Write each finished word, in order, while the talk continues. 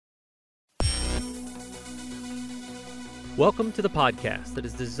Welcome to the podcast that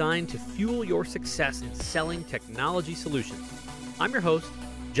is designed to fuel your success in selling technology solutions. I'm your host,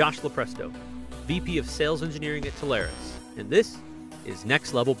 Josh Lopresto, VP of Sales Engineering at Tarence, and this is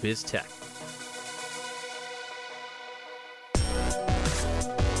Next Level Biz Tech.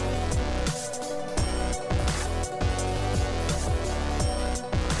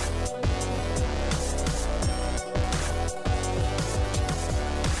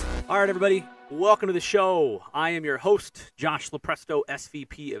 All right, everybody, welcome to the show. I am your host, Josh Lopresto,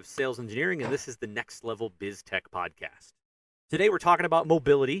 SVP of Sales Engineering, and this is the Next Level Biz Tech podcast. Today, we're talking about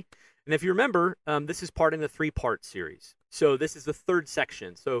mobility, and if you remember, this is part in the three-part series. So this is the third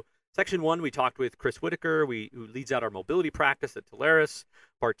section. So section one, we talked with Chris Whitaker, who leads out our mobility practice at Tarence.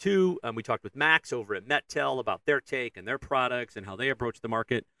 Part two, we talked with Max over at MetTel about their take and their products and how they approach the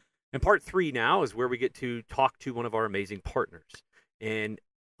market. And part three now is where we get to talk to one of our amazing partners. And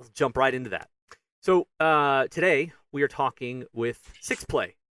let's jump right into that. So today we are talking with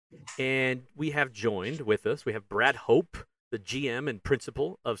SixPlay, and we have joined with us. We have Brad Hope, the GM and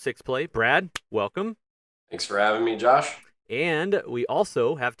principal of SixPlay. Brad, welcome. Thanks for having me, Josh. And we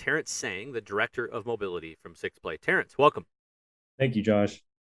also have Tarence Sang, the director of mobility from SixPlay. Tarence, welcome. Thank you, Josh.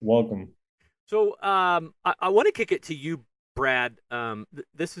 Welcome. So I want to kick it to you, Brad.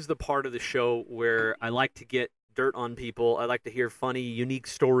 This is the part of the show where I like to get dirt on people. I like to hear funny, unique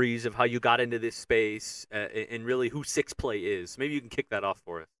stories of how you got into this space and really who SixPlay is. Maybe you can kick that off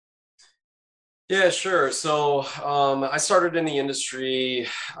for us. Yeah, sure. So I started in the industry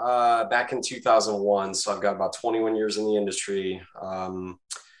back in 2001. So I've got about 21 years in the industry.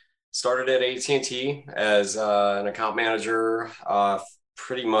 Started at AT&T as an account manager,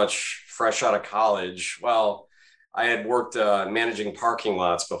 pretty much fresh out of college. Well, I had worked managing parking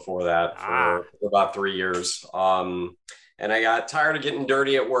lots before that for about 3 years. And I got tired of getting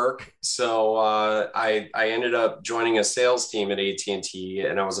dirty at work. So I ended up joining a sales team at AT&T,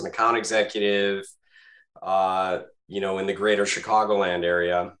 and I was an account executive, in the greater Chicagoland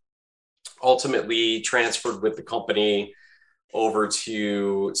area. Ultimately transferred with the company over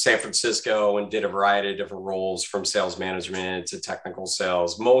to San Francisco and did a variety of different roles, from sales management to technical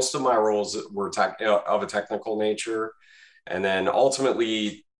sales. Most of my roles were of a technical nature, and then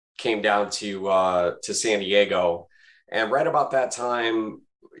ultimately came down to San Diego. And right about that time,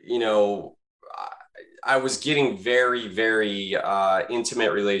 I was getting very, very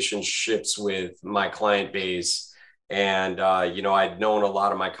intimate relationships with my client base. And, I'd known a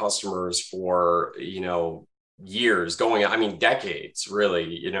lot of my customers for, years, decades,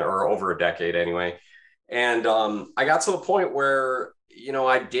 really, or over a decade anyway. And I got to the point where,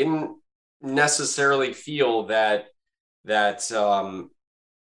 I didn't necessarily feel that the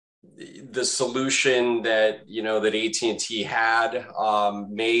solution that AT&T had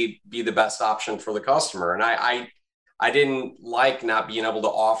may be the best option for the customer. And I didn't like not being able to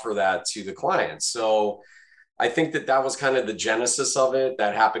offer that to the clients. So I think that was kind of the genesis of it.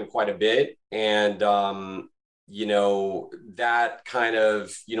 That happened quite a bit. And, that kind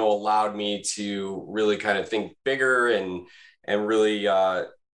of, allowed me to really kind of think bigger and really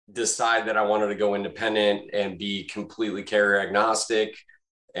decide that I wanted to go independent and be completely carrier agnostic,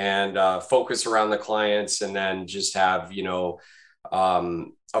 and focus around the clients, and then just have,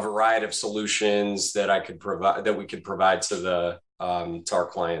 a variety of solutions that we could provide to our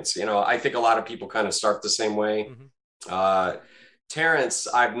clients. I think a lot of people kind of start the same way. Mm-hmm. Tarence,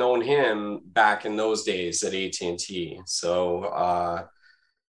 I've known him back in those days at AT&T. So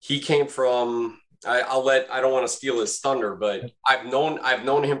he came from, I don't want to steal his thunder, but I've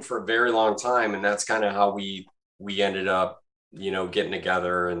known him for a very long time. And that's kind of how we ended up, getting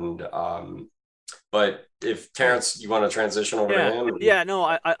together. And, but if Tarence, you want to transition over to him? Yeah, no,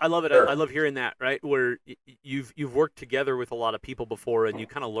 I love it. Sure. I love hearing that, right? Where you've worked together with a lot of people before, and you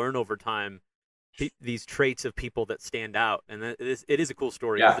kind of learn over time these traits of people that stand out. And it is a cool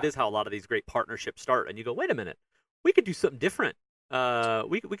story. Yeah. It is how a lot of these great partnerships start. And you go, wait a minute, we could do something different.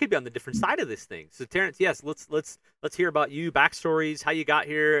 We could be on the different side of this thing. So Tarence, yes, let's hear about you, backstories, how you got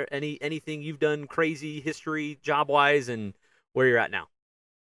here, anything you've done crazy, history, job wise, and where you're at now.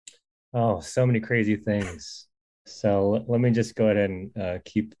 Oh, so many crazy things. So let me just go ahead and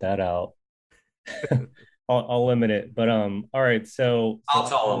keep that out. I'll limit it. But all right. So I'll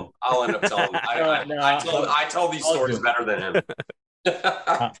tell him. I'll end up telling him. I tell these stories better than him.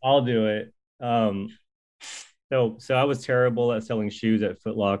 I'll do it. So I was terrible at selling shoes at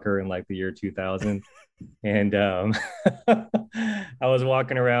Foot Locker in like the year 2000. And I was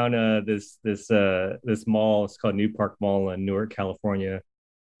walking around this mall. It's called New Park Mall in Newark, California,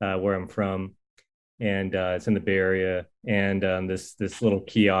 where I'm from. and it's in the Bay Area. And this little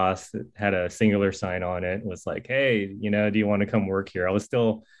kiosk that had a singular sign on it was like, "Hey, do you want to come work here?" I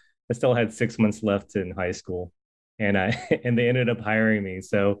still had 6 months left in high school, and I and they ended up hiring me.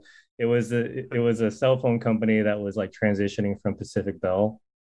 So it was a cell phone company that was like transitioning from Pacific Bell.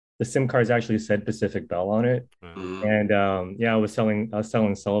 The SIM cards actually said Pacific Bell on it, Mhm. and yeah, I was selling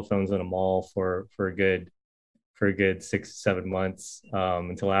cell phones in a mall for a good 6 7 months,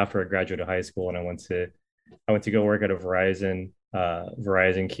 until after I graduated high school, and I went to go work at a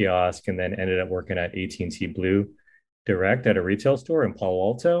Verizon kiosk, and then ended up working at AT&T Blue Direct at a retail store in Palo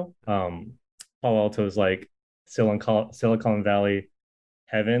Alto. Palo Alto is like Silicon Valley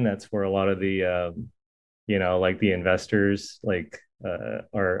heaven. That's where a lot of the like the investors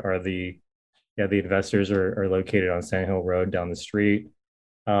are the the investors are located on Sand Hill Road down the street.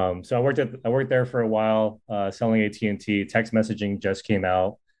 So I worked there for a while, selling AT&T. Text messaging just came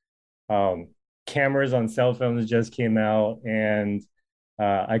out. Um, Cameras on cell phones just came out, and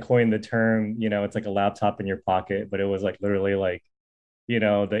I coined the term. It's like a laptop in your pocket, but it was like literally like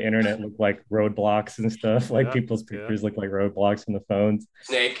the internet looked like roadblocks and stuff. Like Yeah, people's yeah. pictures look like roadblocks in the phones.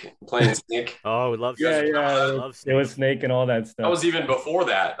 Snake, playing Snake. Oh, we love You guys Yeah, Snake. remember yeah. that? Love It was Snake. Snake and all that That stuff. was even before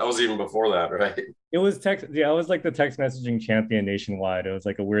that. That was even before that, right? It was text. Yeah, I was like the text messaging champion nationwide. It was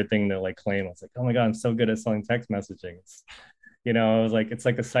like a weird thing to like claim. I was like, oh my god, I'm so good at selling text messaging. I was like, it's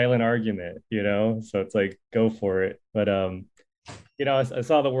like a silent argument, So it's like, go for it. But I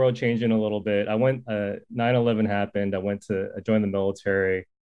saw the world changing a little bit. I went. 9/11 happened. I joined the military,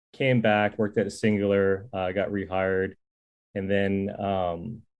 came back, worked at a Singular, got rehired, and then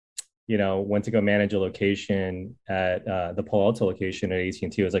went to go manage a location at the Palo Alto location at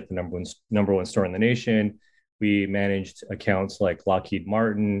AT&T. It was like the number one store in the nation. We managed accounts like Lockheed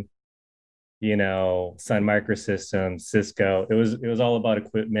Martin, Sun Microsystems, Cisco. It was all about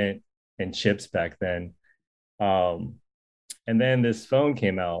equipment and chips back then. Um, and then this phone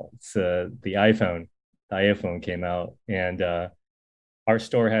came out. It's the iPhone. The iPhone came out, and our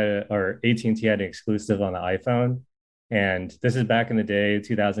store had or AT&T had an exclusive on the iPhone. And this is back in the day,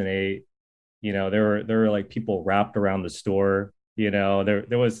 2008. There were like people wrapped around the store. There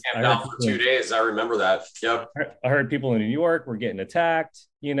was Camped out for 2 days. I remember that. Yep. I heard people in New York were getting attacked,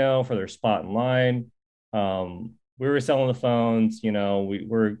 for their spot in line. We were selling the phones, we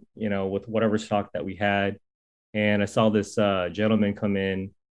were, with whatever stock that we had. And I saw this gentleman come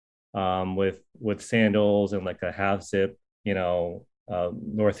in with sandals and like a half zip,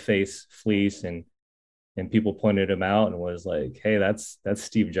 North Face fleece, and people pointed him out and was like, "Hey, that's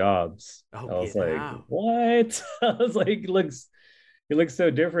Steve Jobs." Oh, I was get like, out. "What?" I was like, he looks so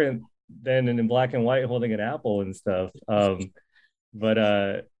different than in black and white holding an apple and stuff."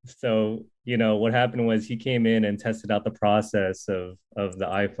 But so what happened was he came in and tested out the process of the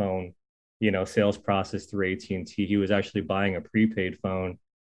iPhone, sales process through AT&T. He was actually buying a prepaid phone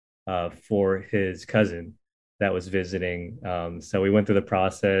for his cousin that was visiting. So we went through the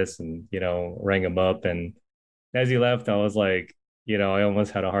process and rang him up. And as he left, I was like, I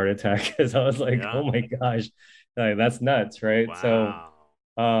almost had a heart attack because I was like, Yeah. oh my gosh, like, that's nuts, right? Wow.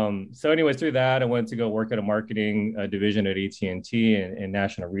 So anyways, through that, I went to go work at a marketing division at AT&T and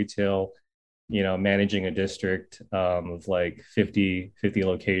national retail, managing a district of like 50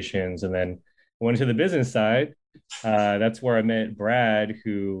 locations. And then went to the business side. That's where I met Brad,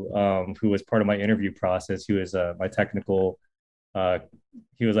 who was part of my interview process. He was my technical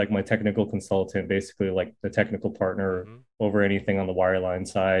he was like my technical consultant, basically like the technical partner Mhm. over anything on the wireline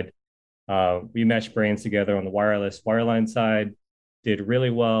side. We meshed brains together on the wireline side, did really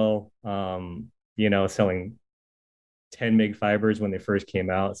well, selling 10 meg fibers when they first came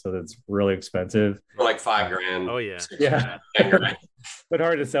out. So that's really expensive. For like 5 grand. Oh, yeah. 6 grand, Yeah. 10 grand. But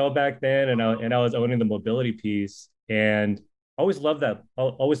hard to sell back then. And I was owning the mobility piece and always loved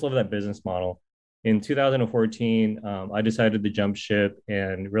that business model. In 2014, I decided to jump ship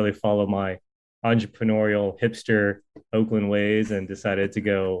and really follow my entrepreneurial hipster Oakland ways and decided to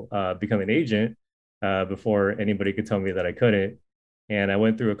go become an agent before anybody could tell me that I couldn't. And I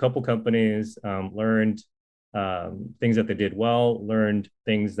went through a couple companies, learned things that they did well, learned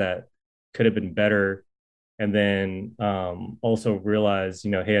things that could have been better, and then also realized,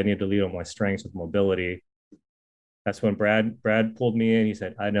 hey, I need to lead on my strengths with mobility. That's when Brad pulled me in. He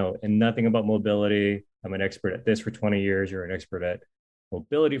said, I know and nothing about mobility. I'm an expert at this for 20 years. You're an expert at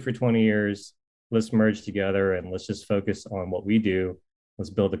mobility for 20 years. Let's merge together and let's just focus on what we do.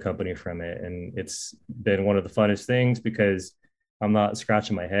 Let's build a company from it. And it's been one of the funnest things because I'm not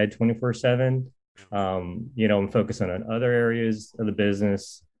scratching my head 24/7. I'm focusing on other areas of the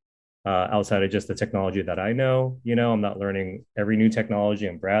business outside of just the technology that I know. I'm not learning every new technology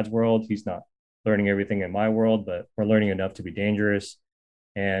in Brad's world. He's not learning everything in my world, but we're learning enough to be dangerous.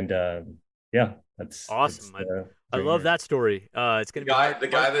 And yeah, that's Awesome. I love here. that story. It's gonna be The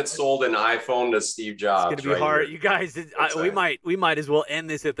guy that sold an iPhone to Steve It's gonna Jobs, be right hard. here. You guys, we might as well end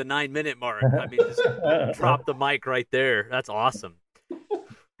this at the 9-minute mark. I mean, just drop the mic right there. That's awesome.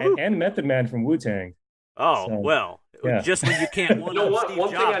 And Method Man from Wu-Tang. Oh So, well, yeah. just when you can't one up Steve One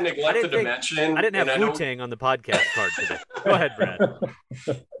thing Jobs. I neglected to mention, I didn't have and I know Wu-Tang on the podcast card today. Go ahead, Brad.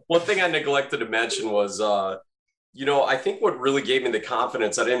 one thing I neglected to mention was, I think what really gave me the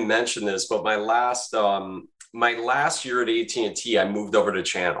confidence. I didn't mention this, but my last year at AT&T, I moved over to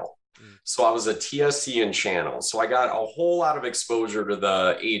channel. So I was a TSC in channel. So I got a whole lot of exposure to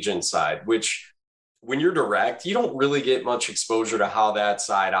the agent side, which when you're direct, you don't really get much exposure to how that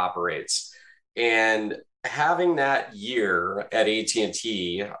side operates. And having that year at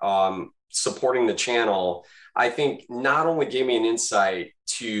AT&T, supporting the channel, I think not only gave me an insight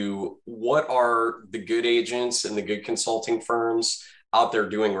to what are the good agents and the good consulting firms out there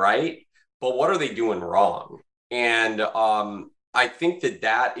doing right, but what are they doing wrong? And I think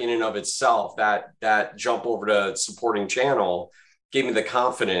that in and of itself, that jump over to supporting channel gave me the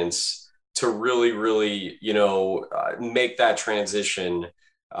confidence to really, really, make that transition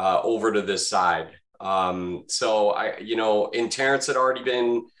over to this side. So and Terence had already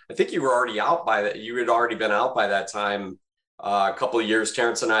been, I think you were already out by that. You had already been out by that time. A couple of years,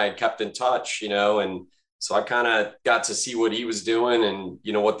 Terence and I had kept in touch, and so I kind of got to see what he was doing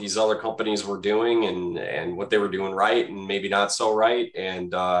and, what these other companies were doing and what they were doing right and maybe not so right.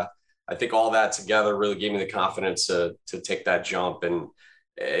 And I think all that together really gave me the confidence to take that jump. And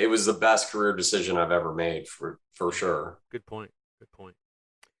it was the best career decision I've ever made for sure. Good point. Good point.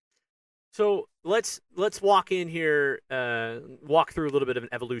 So let's walk in here, walk through a little bit of an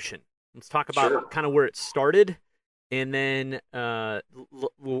evolution. Let's talk about kind of where it started, and then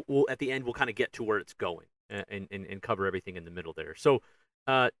we'll at the end we'll kind of get to where it's going and cover everything in the middle there. So,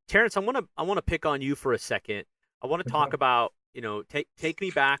 Terence, I want to pick on you for a second. I want to talk about take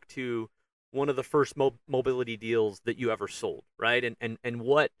me back to one of the first mobility deals that you ever sold, right? And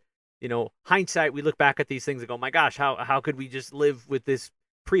what hindsight, we look back at these things and go, my gosh, how could we just live with this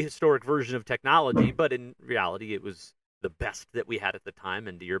prehistoric version of technology? But in reality, it was the best that we had at the time.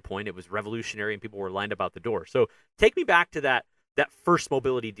 And to your point, it was revolutionary and people were lined up out the door. So take me back to that first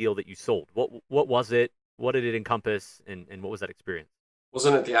mobility deal that you sold. What was it? What did it encompass? And what was that experience?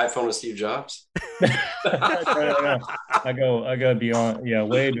 Wasn't it the iPhone of Steve Jobs? No. I go beyond,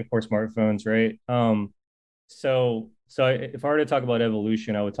 way before smartphones, right? So if I were to talk about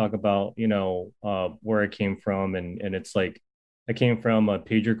evolution, I would talk about, where I came from. And it's like, I came from a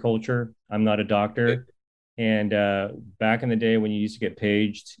pager culture. I'm not a doctor. And back in the day when you used to get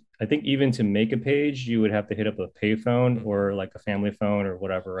paged, I think even to make a page, you would have to hit up a payphone or like a family phone or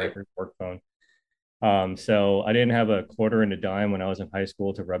whatever, right? Or work phone. So I didn't have a quarter and a dime when I was in high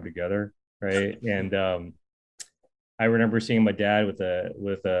school to rub together, right? And I remember seeing my dad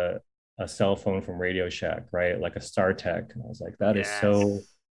with a cell phone from Radio Shack, right? Like a StarTech. And I was like, that is so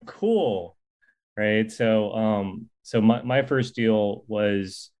cool, right? So my first deal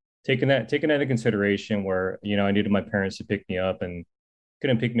was taking that into consideration where, I needed my parents to pick me up and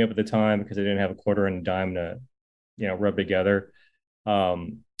couldn't pick me up at the time because I didn't have a quarter and a dime to, rub together. I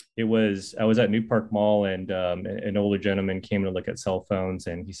was at New Park Mall and an older gentleman came to look at cell phones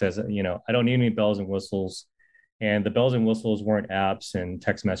and he says, I don't need any bells and whistles. And the bells and whistles weren't apps and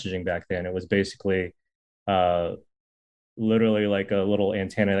text messaging back then. It was basically literally like a little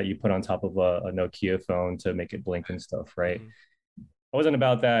antenna that you put on top of a Nokia phone to make it blink and stuff, right? Mm-hmm. I wasn't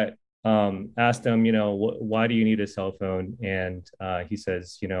about that. Asked him, why do you need a cell phone? And he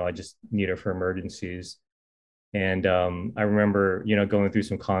says, I just need it for emergencies. And I remember, going through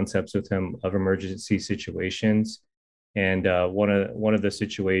some concepts with him of emergency situations. And one of the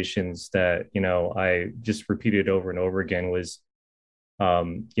situations that, I just repeated over and over again was,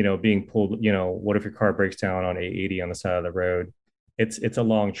 being pulled, what if your car breaks down on 880 on the side of the road? It's a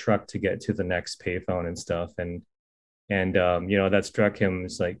long truck to get to the next payphone and stuff. And that struck him.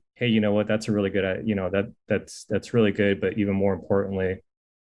 It's like, hey, you know what? That's a really good, that's really good. But even more importantly,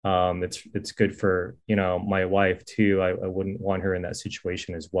 it's good for, my wife too. I wouldn't want her in that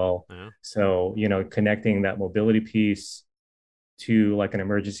situation as well. Yeah. So, connecting that mobility piece to like an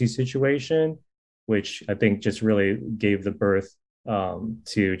emergency situation, which I think just really gave the birth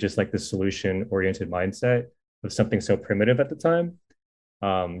to just like the solution oriented mindset of something so primitive at the time.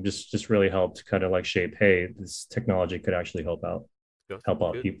 Just really helped kind of like shape, hey, this technology could actually help out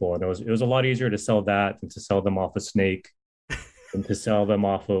people. And it was a lot easier to sell that than to sell them off a snake and to sell them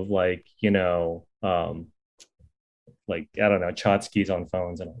off of like, like, I don't know, tchotchkes on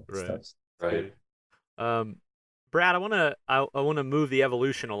phones and all that stuff. Right. Um, Brad, I want to move the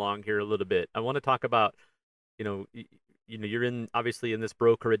evolution along here a little bit. I want to talk about, you know, you're in obviously in this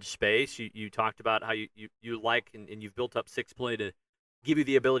brokerage space. You talked about how you like and you've built up Six Play to give you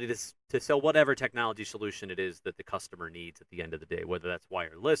the ability to sell whatever technology solution it is that the customer needs at the end of the day, whether that's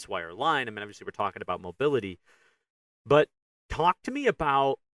wireless, wireline. I mean, obviously we're talking about mobility, but talk to me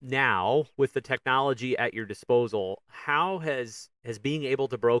about now with the technology at your disposal, how has being able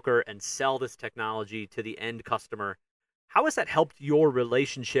to broker and sell this technology to the end customer, how has that helped your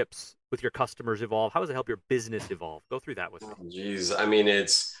relationships with your customers evolve? How has it helped your business evolve? Go through that with me. Geez, I mean,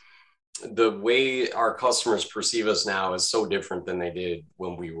 it's the way our customers perceive us now is so different than they did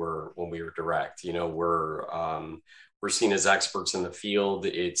when we were direct. You know, we're seen as experts in the field.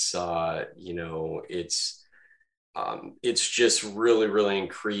 It's just really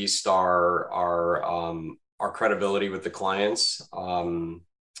increased our credibility with the clients. And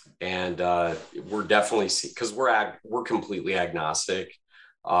we're definitely because we're completely agnostic.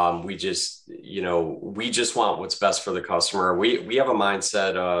 We just want what's best for the customer. We have a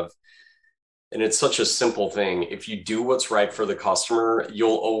mindset of, and it's such a simple thing. If you do what's right for the customer,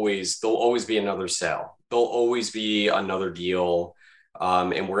 there'll always be another sale. There'll always be another deal.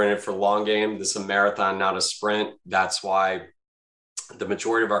 And we're in it for the long game. This is a marathon, not a sprint. That's why the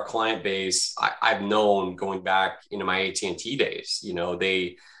majority of our client base, I've known going back into my AT&T days,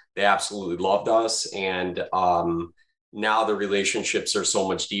 they absolutely loved us. And now the relationships are so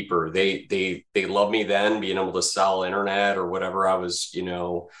much deeper. They love me then being able to sell internet or whatever I was,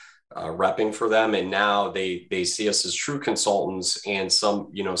 repping for them. And now they see us as true consultants and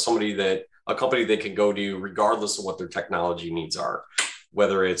a company they can go to regardless of what their technology needs are,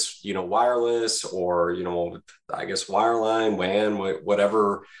 whether it's, wireless or, I guess wireline, WAN,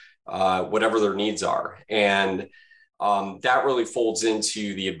 whatever their needs are. And that really folds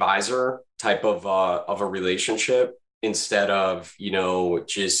into the advisor type of a relationship instead of,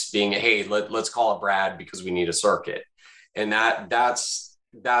 just being, hey, let's call it Brad because we need a circuit. And that's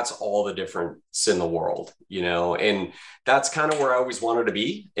all the difference in the world, and that's kind of where I always wanted to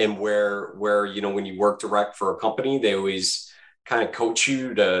be. And where, when you work direct for a company, they always kind of coach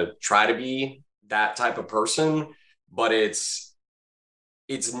you to try to be that type of person, but it's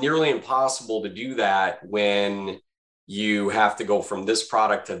nearly impossible to do that when you have to go from this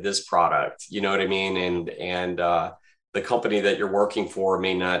product to this product, you know what I mean? And the company that you're working for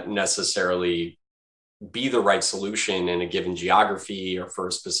may not necessarily be the right solution in a given geography or for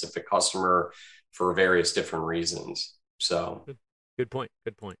a specific customer for various different reasons. So Good point.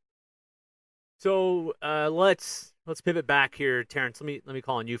 Good point. So let's pivot back here, Terence. Let me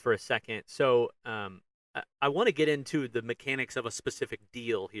call on you for a second. So I want to get into the mechanics of a specific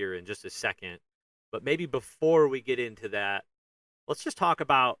deal here in just a second, but maybe before we get into that, let's just talk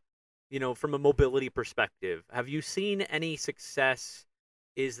about, from a mobility perspective, have you seen any success?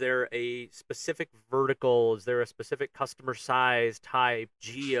 Is there a specific vertical? Is there a specific customer size, type,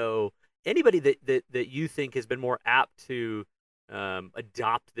 geo? Anybody that you think has been more apt to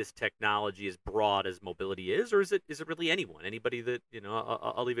adopt this technology as broad as mobility is, or is it really anyone? Anybody that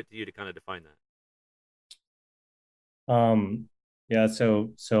I'll leave it to you to kind of define that. Yeah. So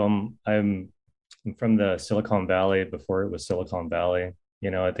I'm from the Silicon Valley before it was Silicon Valley.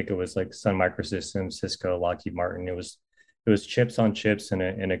 I think it was like Sun Microsystems, Cisco, Lockheed Martin. It was chips on chips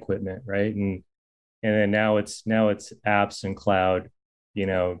and equipment, right? And then now it's apps and cloud,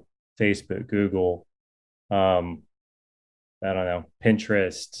 Facebook, Google, I don't know,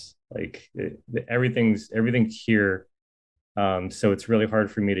 Pinterest, like everything's here. So it's really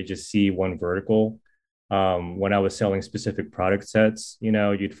hard for me to just see one vertical. When I was selling specific product sets,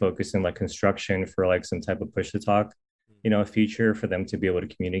 you'd focus in like construction for like some type of push to talk, feature for them to be able to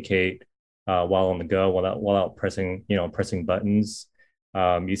communicate while on the go, while pressing buttons.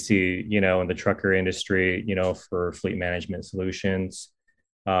 You see, in the trucker industry, for fleet management solutions.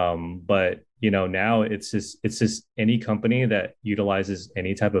 But now it's just any company that utilizes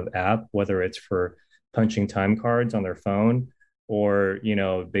any type of app, whether it's for punching time cards on their phone or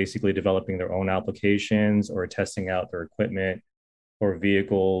basically developing their own applications or testing out their equipment or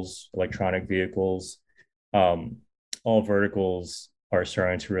vehicles, electronic vehicles. All verticals are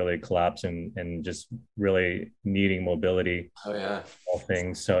starting to really collapse and just really needing mobility. Oh yeah. All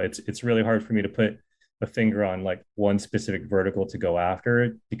things. So it's really hard for me to put a finger on like one specific vertical to go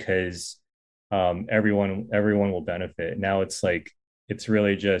after because everyone will benefit. Now it's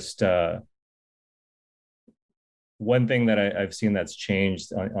really just one thing that I've seen that's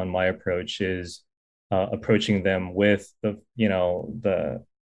changed on my approach is approaching them with the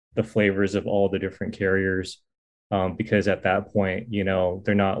flavors of all the different carriers. because at that point,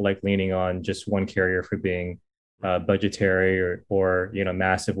 they're not like leaning on just one carrier for being budgetary or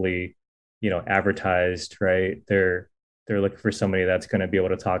massively, advertised, right? They're looking for somebody that's going to be able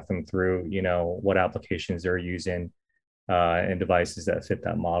to talk them through, what applications they're using and devices that fit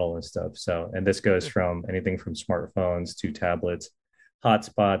that model and stuff. So, and this goes from anything from smartphones to tablets,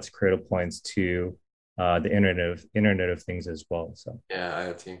 hotspots, cradle points to the Internet of Things as well. So yeah,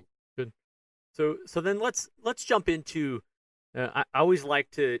 IoT. Good. So then let's jump into. I always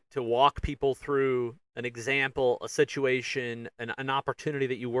like to walk people through an example, a situation, an opportunity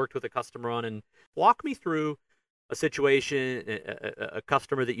that you worked with a customer on, and walk me through a situation, a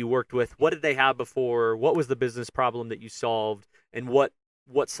customer that you worked with. What did they have before? What was the business problem that you solved, and what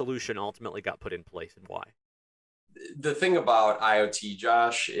solution ultimately got put in place, and why? The thing about IoT,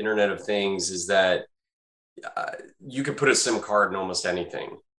 Josh, Internet of Things, is that you can put a SIM card in almost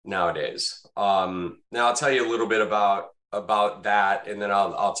anything nowadays. Now I'll tell you a little bit about that, and then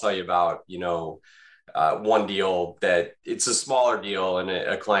I'll tell you about one deal that it's a smaller deal and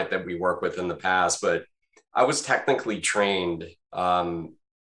a client that we work with in the past, but I was technically trained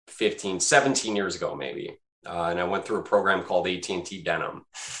 15, 17 years ago, maybe. And I went through a program called AT&T Denim.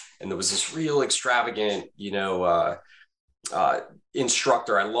 And there was this real extravagant,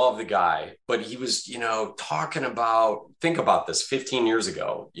 instructor. I love the guy, but he was, talking about, think about this 15 years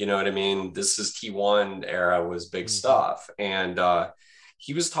ago, you know what I mean? This is T1 era was big stuff. And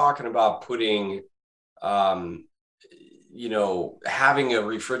he was talking about putting, having a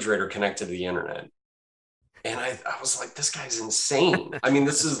refrigerator connected to the internet. And I was like, this guy's insane. I mean,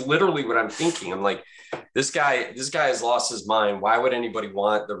 this is literally what I'm thinking. I'm like, this guy has lost his mind. Why would anybody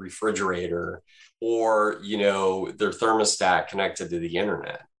want the refrigerator or, their thermostat connected to the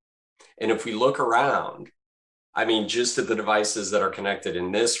internet? And if we look around, I mean, just at the devices that are connected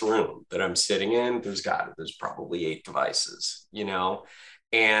in this room that I'm sitting in, there's probably 8 devices,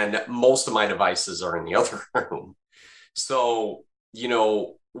 and most of my devices are in the other room. So,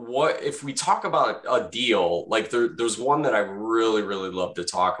 what if we talk about a deal, like there's one that I really, really love to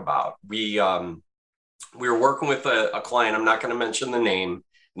talk about. We were working with a client. I'm not going to mention the name.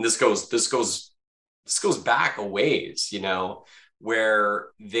 And this goes back a ways, where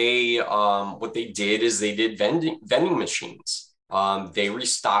they, what they did is they did vending machines. They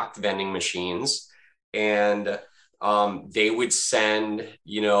restocked vending machines, and they would send,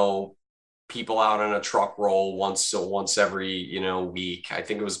 people out on a truck roll once every, week. I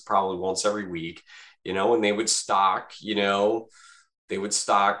think it was probably once every week, and they would stock,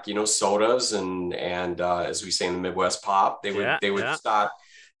 sodas and as we say in the Midwest, pop. They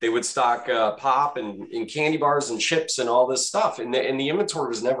would stock pop and candy bars and chips and all this stuff. And the inventory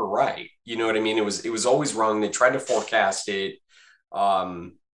was never right. You know what I mean? It was always wrong. They tried to forecast it.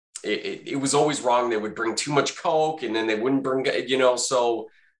 It was always wrong. They would bring too much Coke and then they wouldn't bring, so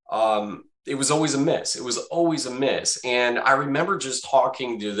it was always a miss. It was always a miss. And I remember just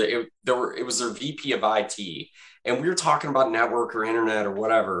talking to it was their VP of IT, and we were talking about network or internet or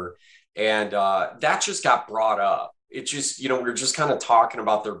whatever. And that just got brought up. It just, we were just kind of talking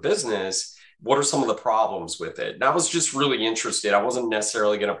about their business. What are some of the problems with it? And I was just really interested. I wasn't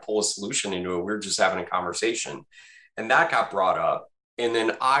necessarily going to pull a solution into it. We were just having a conversation, and that got brought up. And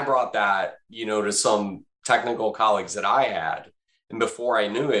then I brought that, to some technical colleagues that I had. And before I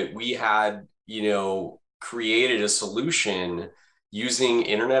knew it, we had, created a solution using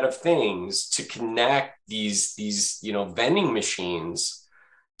Internet of Things to connect these vending machines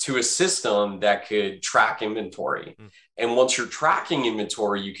to a system that could track inventory. And once you're tracking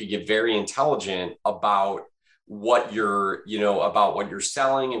inventory, you could get very intelligent about what you're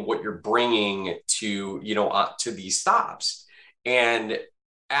selling and what you're bringing to, to these stops. And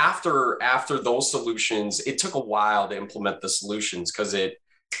after those solutions, it took a while to implement the solutions because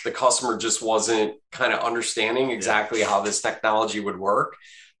the customer just wasn't kind of understanding exactly how this technology would work.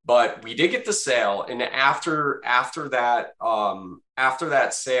 But we did get the sale, and after that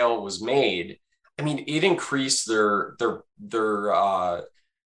sale was made, I mean, it increased their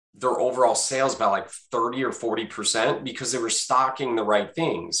overall sales by like 30 or 40% because they were stocking the right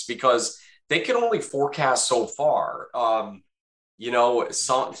things, because they could only forecast so far.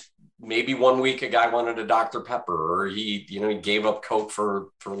 Maybe one week a guy wanted a Dr. Pepper, or he gave up Coke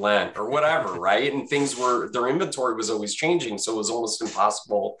for Lent or whatever, right? And their inventory was always changing, so it was almost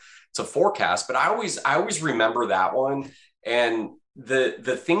impossible to forecast. But I always remember that one. And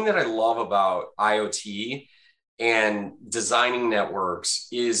the thing that I love about IoT and designing networks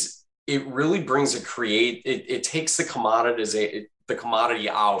is it really brings it takes the commodity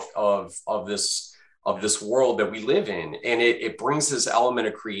out of this world that we live in, and it brings this element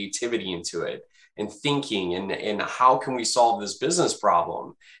of creativity into it. and thinking and how can we solve this business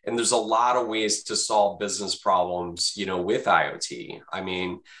problem? And there's a lot of ways to solve business problems, with IoT. I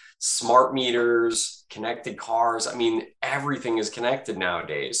mean, smart meters, connected cars. I mean, everything is connected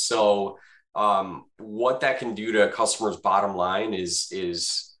nowadays. So what that can do to a customer's bottom line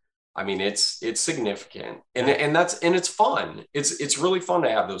is I mean, it's significant, and it's fun. It's really fun to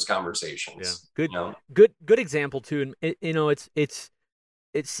have those conversations. Yeah, good example too. And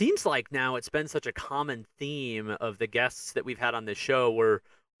it seems like now it's been such a common theme of the guests that we've had on this show, where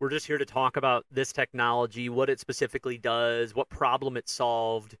we're just here to talk about this technology, what it specifically does, what problem it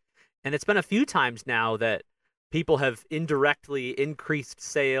solved, and it's been a few times now that people have indirectly increased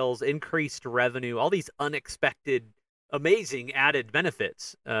sales, increased revenue, all these unexpected, amazing added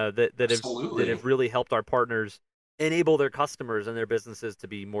benefits that have really helped our partners enable their customers and their businesses to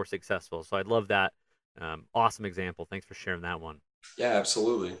be more successful. So I'd love that. Awesome example. Thanks for sharing that one. Yeah,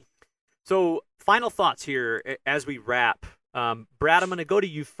 absolutely. So final thoughts here as we wrap. Brad, I'm going to go to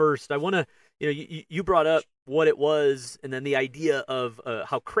you first. I want to, you brought up what it was, and then the idea of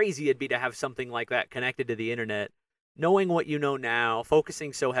how crazy it'd be to have something like that connected to the internet. Knowing what you know now,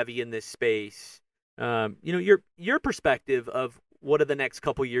 focusing so heavy in this space, your perspective of what do the next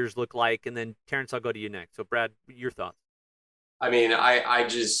couple years look like, and then Terence, I'll go to you next. So Brad, your thoughts. I mean, I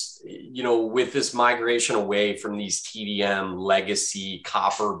just, with this migration away from these TDM legacy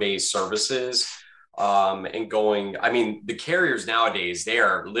copper-based services, and going, I mean, the carriers nowadays, they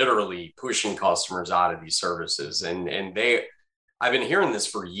are literally pushing customers out of these services. And I've been hearing this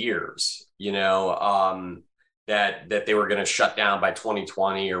for years, that they were going to shut down by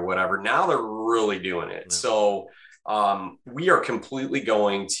 2020 or whatever. Now they're really doing it. Yeah. So we are completely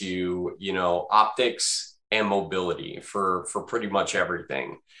going to, optics and mobility for pretty much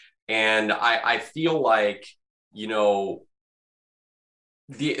everything. And I feel like,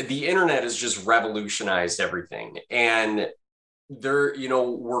 the internet has just revolutionized everything. And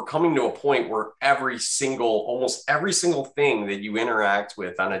we're coming to a point where almost every single thing that you interact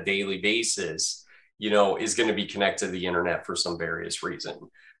with on a daily basis, is going to be connected to the internet for some various reason.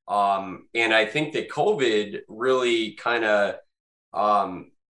 And I think that COVID really kind of,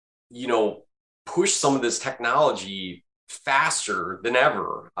 push some of this technology faster than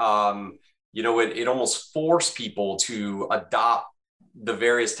ever. It almost forced people to adopt the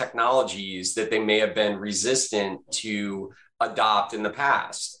various technologies that they may have been resistant to adopt in the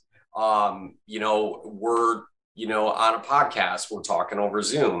past. We're, on a podcast, we're talking over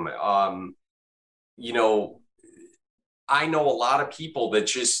Zoom. I know a lot of people that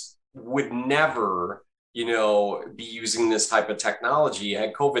just would never be using this type of technology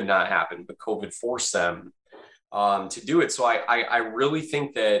had COVID not happened, but COVID forced them to do it. So I really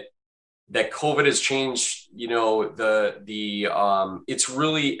think that COVID has changed, it's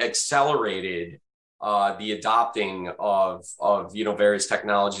really accelerated the adopting of various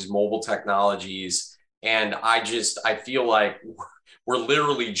technologies, mobile technologies. And I feel like we're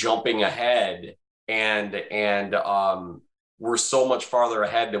literally jumping ahead and we're so much farther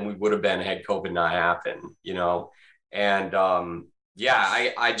ahead than we would have been had COVID not happened, and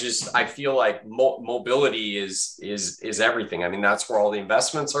I feel like mobility is everything. I mean, that's where all the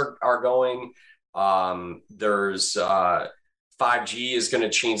investments are going. There's 5G is going to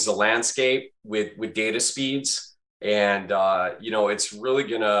change the landscape with data speeds, and it's really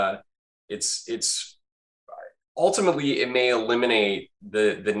gonna it's ultimately, it may eliminate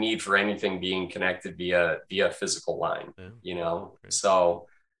the need for anything being connected via physical line. So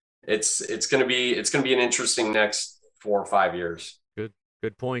it's going to be an interesting next 4 or 5 years.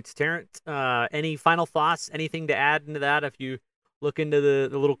 Good points, Terence. Any final thoughts? Anything to add into that? If you look into the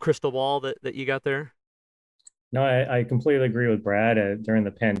little crystal ball that you got there. No, I completely agree with Brad. During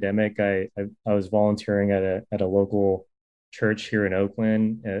the pandemic, I was volunteering at a local church here in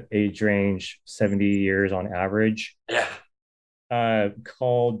Oakland, age range 70 years on average. Yeah.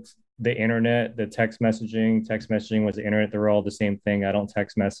 Called the internet, the text messaging. Text messaging was the internet. They were all the same thing. I don't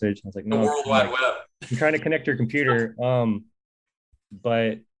text message. I was like, no, the World Wide Web. I'm trying to connect your computer.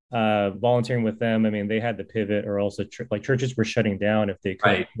 But volunteering with them, I mean, they had to pivot, or also churches were shutting down if they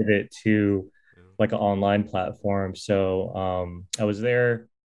couldn't pivot to like an online platform. So I was there,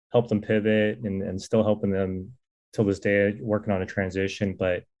 helped them pivot, and still helping them till this day, working on a transition.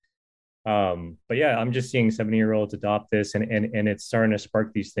 But yeah, I'm just seeing 70-year-olds adopt this, and it's starting to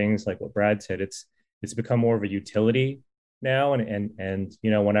spark these things like what Brad said. It's become more of a utility now. And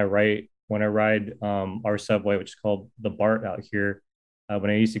when I ride our subway, which is called the BART out here, when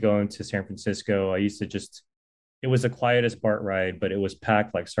I used to go into San Francisco, I used to it was the quietest BART ride, but it was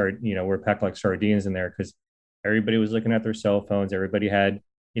packed like we're packed like sardines in there, because everybody was looking at their cell phones. Everybody had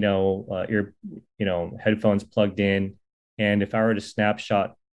headphones plugged in. And if I were to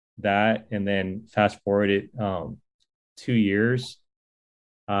snapshot that and then fast forward it 2 years,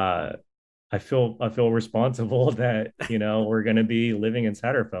 uh, I feel responsible that we're going to be living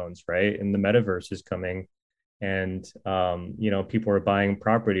inside our phones, right? And the metaverse is coming, and people are buying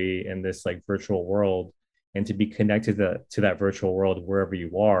property in this like virtual world, and to be connected to that virtual world wherever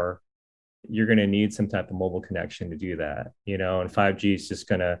you are, you're going to need some type of mobile connection to do that, and 5G is just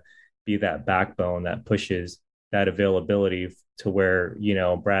going to be that backbone that pushes that availability to where,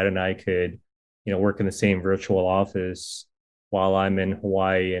 Brad and I could, work in the same virtual office while I'm in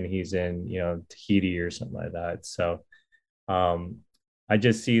Hawaii and he's in, Tahiti or something like that. So um, I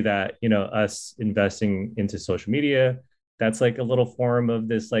just see that, us investing into social media, that's like a little form of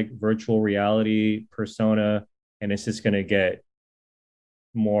this like virtual reality persona. And it's just going to get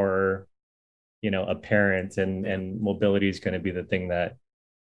more, apparent, and mobility is going to be the thing that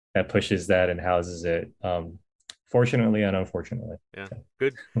pushes that and houses it. Fortunately and unfortunately. Yeah.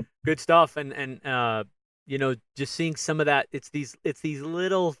 Good stuff. And just seeing some of that, it's these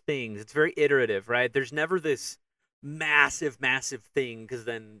little things. It's very iterative, right? There's never this massive thing, because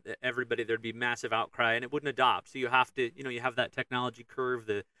then there'd be massive outcry and it wouldn't adopt. So you have to, you have that technology curve,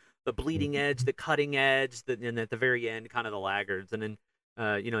 the bleeding edge, the cutting edge, and at the very end, kind of the laggards. And then,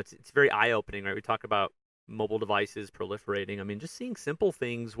 it's very eye-opening, right? We talk about mobile devices proliferating. I mean, just seeing simple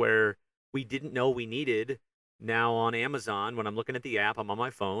things where we didn't know we needed. Now on Amazon, when I'm looking at the app, I'm on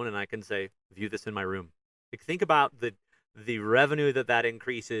my phone and I can say, view this in my room. Like, think about the revenue that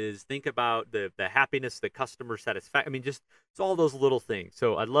increases. Think about the happiness, the customer satisfaction. I mean, just it's all those little things.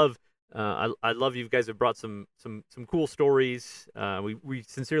 So I love you guys have brought some cool stories. We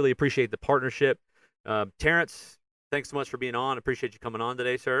sincerely appreciate the partnership. Tarence, thanks so much for being on. Appreciate you coming on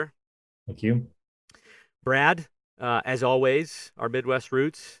today, sir. Thank you. Brad, as always, our Midwest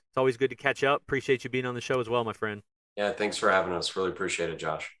roots. It's always good to catch up. Appreciate you being on the show as well, my friend. Yeah, thanks for having us. Really appreciate it,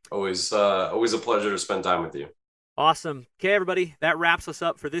 Josh. Always a pleasure to spend time with you. Awesome. Okay, everybody, that wraps us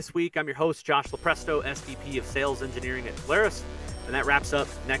up for this week. I'm your host, Josh Lopresto, SVP of Sales Engineering at Tarence, and that wraps up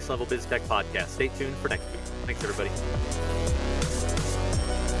Next Level Biz Tech Podcast. Stay tuned for next week. Thanks, everybody.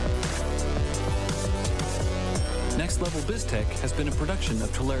 Next Level Biz Tech has been a production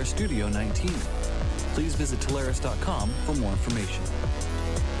of Tarence Studio 19. Please visit Tarence.com for more information.